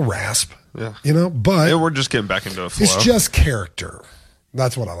little rasp. Yeah. You know, but Yeah, we're just getting back into a flow. it's just character.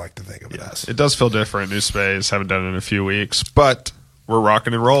 That's what I like to think of it as. It does feel different. New space. Haven't done it in a few weeks, but we're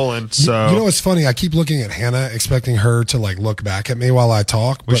rocking and rolling. So You know what's funny? I keep looking at Hannah, expecting her to like look back at me while I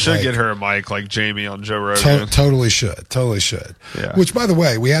talk. we but, should like, get her a mic like Jamie on Joe Rogan. Totally should. Yeah. Which, by the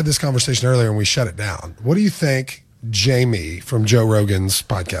way, we had this conversation earlier and we shut it down. What do you think Jamie from Joe Rogan's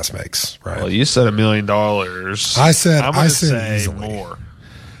podcast makes? Right? Well, you said $1 million. I said I'm gonna say say easily. more.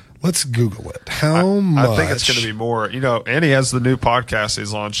 Let's Google it. How much? I think it's going to be more. You know, and he has the new podcast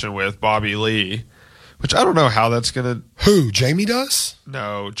he's launching with Bobby Lee, which I don't know how that's going to. Who? Jamie does?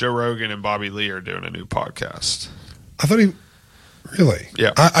 No, Joe Rogan and Bobby Lee are doing a new podcast. I thought he. Really?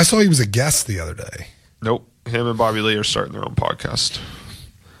 Yeah. I saw he was a guest the other day. Nope. Him and Bobby Lee are starting their own podcast.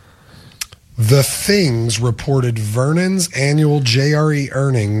 The Things reported Vernon's annual JRE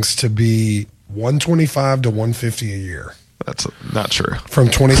earnings to be $125 to $150 a year. That's not true. From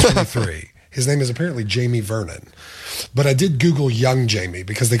 2023. His name is apparently Jamie Vernon. But I did Google young Jamie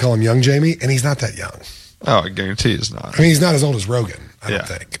because they call him young Jamie, and he's not that young. Oh, I guarantee he's not. I mean, he's not as old as Rogan, I don't Yeah.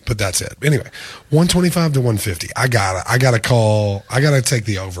 think. But that's it. Anyway, 125 to 150. I gotta take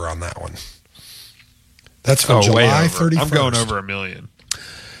the over on that one. That's for way July over. 31st. I'm going over $1 million.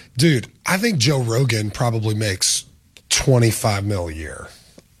 Dude, I think Joe Rogan probably makes $25 mil a year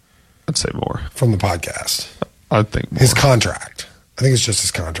I'd say more. from the podcast. I think more. His contract. I think it's just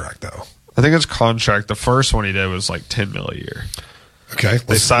his contract, though. I think his contract, the first one he did was like $10 million a year. Okay.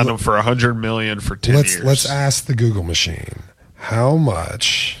 They signed him for $100 million for 10 years. Let's ask the Google machine. How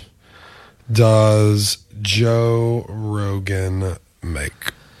much does Joe Rogan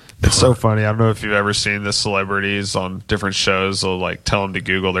make? It's so funny. I don't know if you've ever seen the celebrities on different shows. They'll like tell them to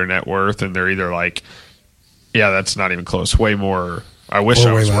Google their net worth, and they're either like, "Yeah, that's not even close. Way more. I wish Or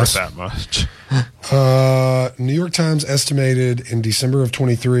I way was less. worth that much." New York Times estimated in December of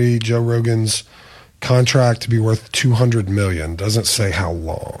 23 Joe Rogan's contract to be worth $200 million. Doesn't say how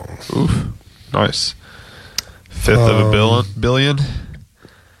long. Oof, nice. Fifth of a billion.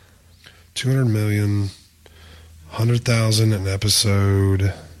 200 million, 100,000 an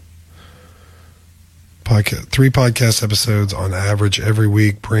episode. 3 podcast episodes on average every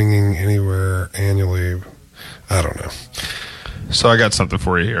week, bringing anywhere annually. I don't know. So I got something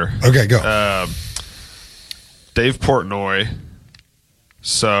for you here. Okay, go. Dave Portnoy.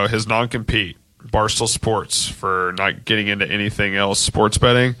 So his non-compete, Barstool Sports, for not getting into anything else sports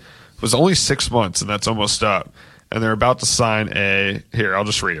betting, was only 6 months, and that's almost up. And they're about to sign here, I'll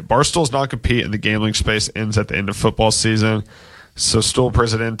just read it. Barstool's non-compete in the gambling space ends at the end of football season. So Stool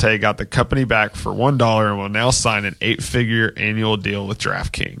Presidente got the company back for $1 and will now sign an 8-figure annual deal with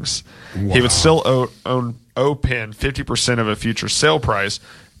DraftKings. Wow. He would still owe Penn 50% of a future sale price,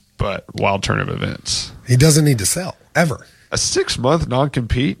 but wild turn of events. He doesn't need to sell, ever. A 6-month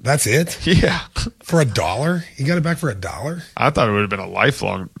non-compete? That's it? Yeah. For $1? He got it back for $1? I thought it would have been a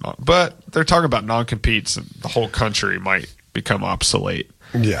lifelong, but they're talking about non-competes and the whole country might become obsolete.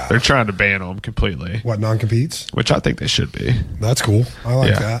 Yeah. They're trying to ban them completely, What, non-competes? which I think they should be. That's cool. I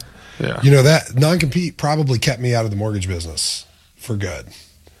like Yeah. that. Yeah. You know, that non-compete probably kept me out of the mortgage business for good.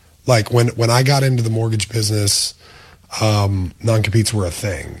 Like when I got into the mortgage business, non-competes were a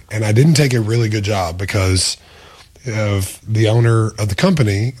thing. And I didn't take a really good job because of the owner of the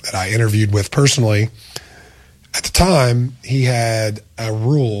company that I interviewed with personally. At the time, he had a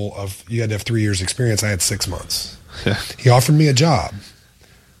rule of you had to have 3 years experience. I had 6 months. Yeah. He offered me a job.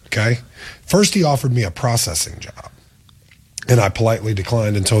 Okay. First, he offered me a processing job. And I politely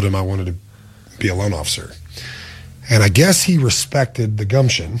declined and told him I wanted to be a loan officer. And I guess he respected the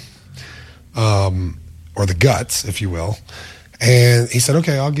gumption, or the guts, if you will. And he said,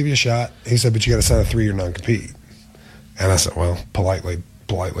 okay, I'll give you a shot. He said, but you got to sign a 3-year non-compete. And I said, well, politely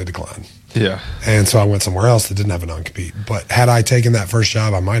declined. Yeah. And so I went somewhere else that didn't have a non-compete. But had I taken that first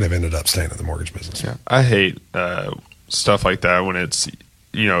job, I might have ended up staying in the mortgage business. Yeah. I hate stuff like that when it's,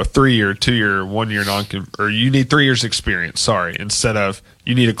 3-year, 2-year, 1-year or you need 3 years experience, sorry, instead of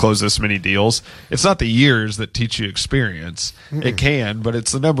you need to close this many deals. It's not the years that teach you experience. Mm-mm. It can, but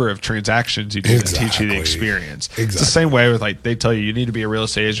it's the number of transactions you do that teach you the experience. Exactly. It's the same way with they tell you need to be a real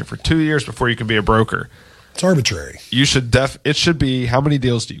estate agent for 2 years before you can be a broker. It's arbitrary. You should it should be how many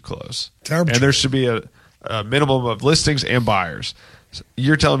deals do you close? It's arbitrary. And there should be a minimum of listings and buyers. So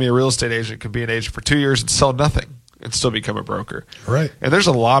you're telling me a real estate agent can be an agent for 2 years and sell nothing. and still become a broker. Right. And there's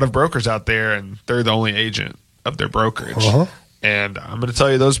a lot of brokers out there, and they're the only agent of their brokerage. Uh-huh. And I'm going to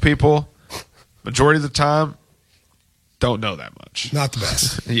tell you, those people, majority of the time, don't know that much. Not the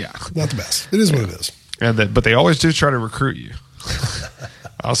best. Yeah. Not the best. It is what it is. But they always do try to recruit you.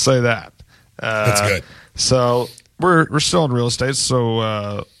 I'll say that. That's good. So we're still in real estate. So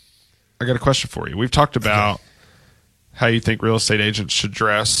I got a question for you. We've talked about how you think real estate agents should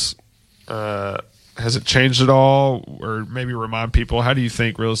dress. Has it changed at all? Or maybe remind people, how do you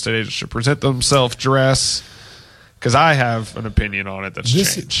think real estate agents should present themselves, dress? Because I have an opinion on it that's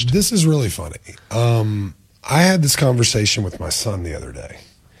changed. This is really funny. I had this conversation with my son the other day,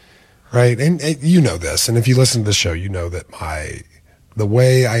 right? And you know this, and if you listen to the show, you know that the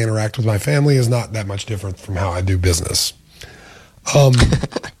way I interact with my family is not that much different from how I do business.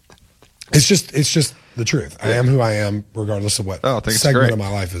 It's just the truth. I am who I am, regardless of what segment of my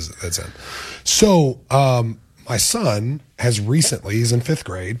life that's in. So my son has recently, he's in 5th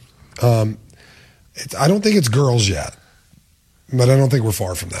grade. I don't think it's girls yet, but I don't think we're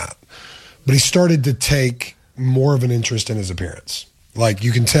far from that. But he started to take more of an interest in his appearance. Like,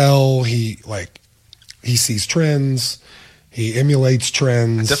 you can tell he sees trends. He emulates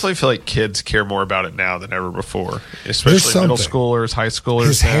trends. I definitely feel like kids care more about it now than ever before, especially middle schoolers, high schoolers.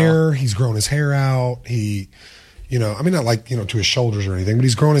 His hair, he's grown his hair out. He, I mean, not like, to his shoulders or anything, but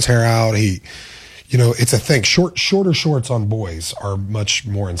he's grown his hair out. He, it's a thing. Shorter shorts on boys are much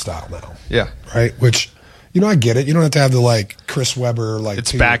more in style now. Yeah. Right? Which, I get it. You don't have to have the, Chris Webber,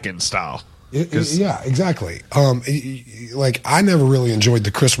 it's back in style. Yeah, exactly. I never really enjoyed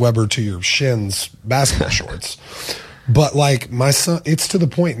the Chris Webber to your shins basketball shorts. But my son, it's to the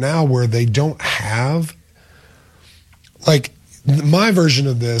point now where they don't have, my version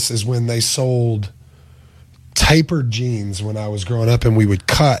of this is when they sold tapered jeans when I was growing up, and we would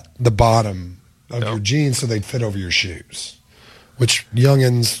cut the bottom of your jeans so they'd fit over your shoes, which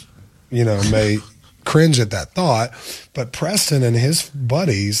youngins, may cringe at that thought. But Preston and his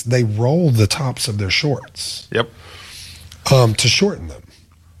buddies, they rolled the tops of their shorts. Yep. To shorten them.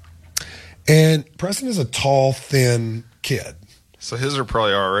 And Preston is a tall, thin kid. So his are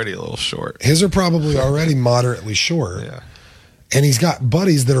probably already a little short. His are probably already moderately short. Yeah. And he's got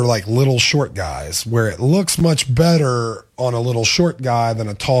buddies that are like little short guys, where it looks much better on a little short guy than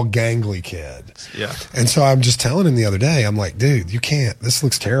a tall, gangly kid. Yeah. And so I'm just telling him the other day, I'm like, dude, you can't. This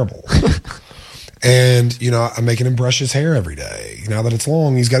looks terrible. And, I'm making him brush his hair every day. Now that it's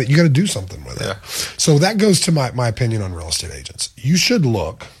long, you got to do something with it. Yeah. So that goes to my opinion on real estate agents. You should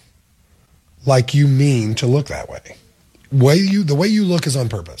look like you mean to look that way. The way you look is on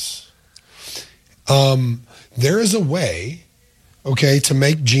purpose. There is a way, to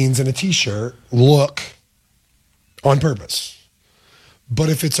make jeans and a t-shirt look on purpose. But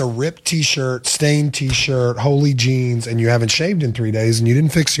if it's a ripped t-shirt, stained t-shirt, holy jeans, and you haven't shaved in 3 days and you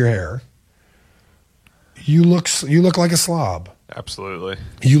didn't fix your hair, you look like a slob. Absolutely.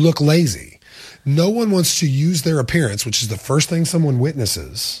 You look lazy. No one wants to use their appearance, which is the first thing someone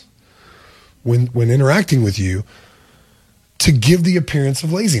witnesses when interacting with you, to give the appearance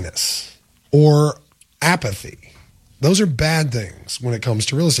of laziness or apathy. Those are bad things when it comes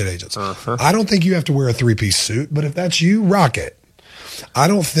to real estate agents. Uh-huh. I don't think you have to wear a 3-piece suit, but if that's you, rock it. I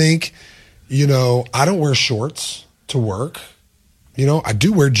don't think, I don't wear shorts to work. I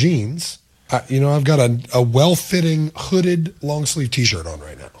do wear jeans. I've got a well-fitting hooded long sleeve t-shirt on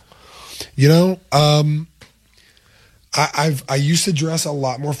right now. I used to dress a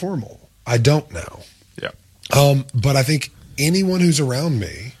lot more formal. I don't now. Yeah. But I think anyone who's around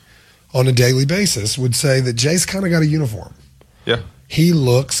me on a daily basis would say that Jay's kind of got a uniform. Yeah. He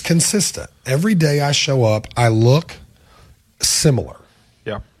looks consistent. Every day I show up, I look similar.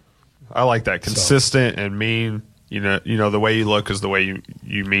 Yeah. I like that. Consistent and mean. The way you look is the way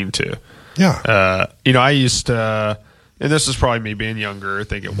you mean to. Yeah. I used to, and this is probably me being younger, I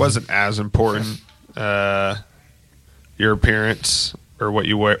think it wasn't as important, your appearance or what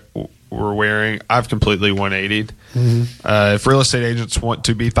you were wearing. I've completely 180'd. Mm-hmm. If real estate agents want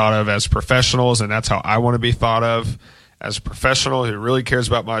to be thought of as professionals, and that's how I want to be thought of, as a professional who really cares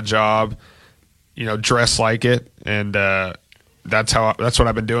about my job, dress like it. And that's what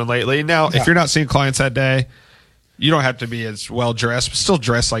I've been doing lately. Now, if you're not seeing clients that day, you don't have to be as well dressed, but still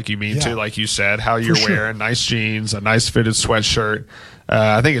dress like you mean to, like you said, how you're wearing nice jeans, a nice fitted sweatshirt.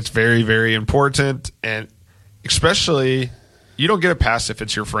 I think it's very, very important. And especially, you don't get a pass if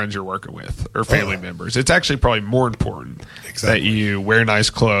it's your friends you're working with or family members. It's actually probably more important that you wear nice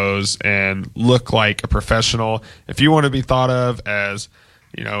clothes and look like a professional. If you want to be thought of as,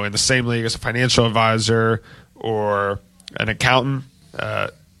 in the same league as a financial advisor or an accountant,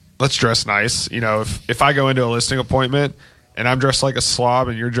 let's dress nice. You know, if I go into a listing appointment and I'm dressed like a slob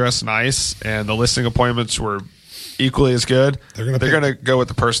and you're dressed nice and the listing appointments were equally as good, they're going to go with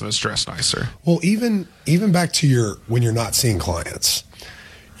the person that's dressed nicer. Well, even back to when you're not seeing clients,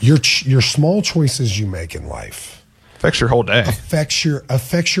 your small choices you make in life affects your whole day. Affects your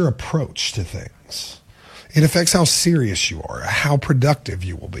approach to things. It affects how serious you are, how productive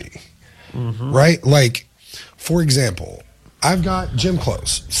you will be. Mm-hmm. Right? Like, for example, I've got gym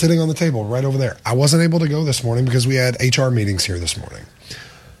clothes sitting on the table right over there. I wasn't able to go this morning because we had HR meetings here this morning.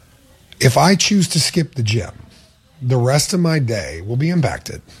 If I choose to skip the gym, the rest of my day will be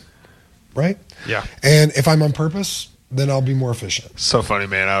impacted, right? Yeah. And if I'm on purpose, then I'll be more efficient. So funny,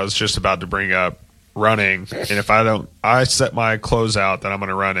 man. I was just about to bring up running, and if I set my clothes out that I'm going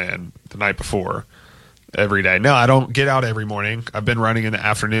to run in the night before every day. No, I don't get out every morning. I've been running in the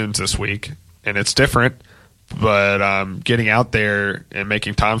afternoons this week, and it's different, but getting out there and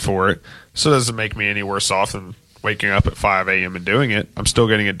making time for it, so it doesn't make me any worse off than waking up at 5 a.m. and doing it. I'm still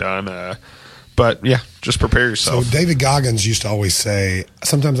getting it done. But, yeah, just prepare yourself. So David Goggins used to always say,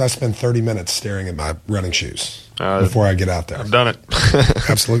 sometimes I spend 30 minutes staring at my running shoes before I get out there. I've done it.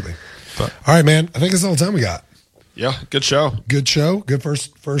 Absolutely. But, all right, man. I think that's all the time we got. Yeah, good show. Good show. Good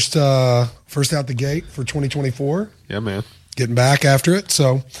first out the gate for 2024. Yeah, man. Getting back after it.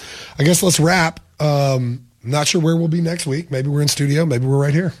 So I guess let's wrap. Not sure where we'll be next week. Maybe we're in studio. Maybe we're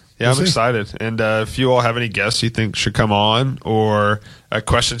right here. Yeah, I'm excited. And if you all have any guests you think should come on or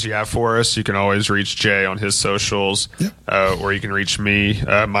questions you have for us, you can always reach Jay on his socials, or you can reach me.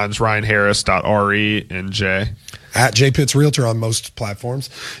 Mine's ryanharris.re and Jay. At Jay Pitts Realtor on most platforms.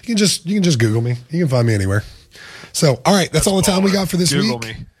 You can just Google me. You can find me anywhere. So, all right, that's all the time we got for this week. Google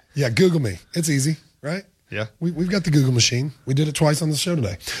me. Yeah, Google me. It's easy, right? Yeah. We've got the Google machine. We did it twice on the show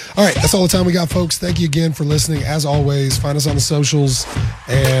today. All right, that's all the time we got, folks. Thank you again for listening. As always, find us on the socials.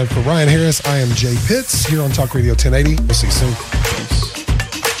 And for Ryan Harris, I am Jay Pitts here on Talk Radio 1080. We'll see you soon.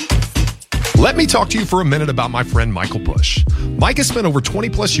 Let me talk to you for a minute about my friend Michael Bush. Mike has spent over 20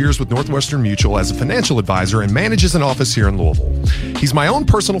 plus years with Northwestern Mutual as a financial advisor and manages an office here in Louisville. He's my own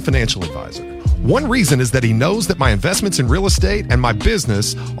personal financial advisor. One reason is that he knows that my investments in real estate and my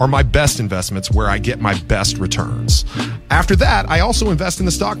business are my best investments where I get my best returns. After that, I also invest in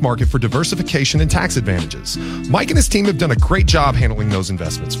the stock market for diversification and tax advantages. Mike and his team have done a great job handling those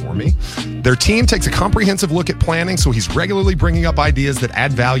investments for me. Their team takes a comprehensive look at planning, so he's regularly bringing up ideas that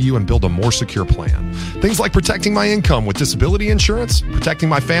add value and build a more secure plan. Things like protecting my income with disability insurance, protecting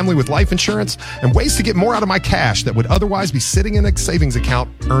my family with life insurance, and ways to get more out of my cash that would otherwise be sitting in a savings account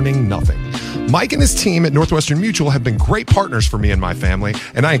earning nothing. Mike and his team at Northwestern Mutual have been great partners for me and my family,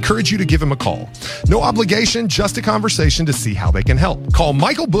 and I encourage you to give him a call. No obligation, just a conversation to see how they can help. Call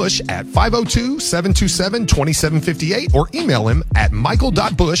Michael Bush at 502-727-2758 or email him at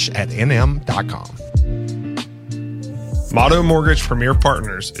michael.bush@nm.com. Motto Mortgage Premier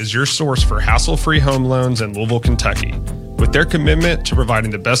Partners is your source for hassle-free home loans in Louisville, Kentucky. With their commitment to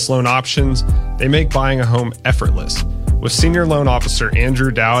providing the best loan options, they make buying a home effortless. With Senior Loan Officer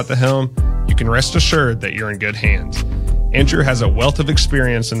Andrew Dow at the helm, you can rest assured that you're in good hands. Andrew has a wealth of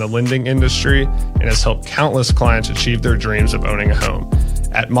experience in the lending industry and has helped countless clients achieve their dreams of owning a home.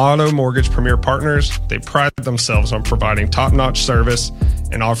 At Motto Mortgage Premier Partners, they pride themselves on providing top-notch service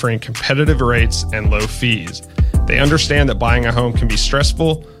and offering competitive rates and low fees. They understand that buying a home can be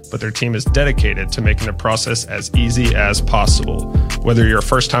stressful, but their team is dedicated to making the process as easy as possible. Whether you're a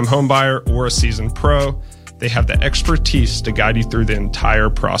first-time home buyer or a seasoned pro, they have the expertise to guide you through the entire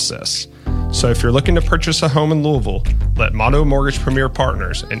process. So if you're looking to purchase a home in Louisville, let Motto Mortgage Premier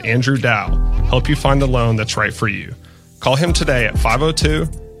Partners and Andrew Dow help you find the loan that's right for you. Call him today at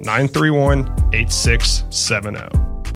 502-931-8670.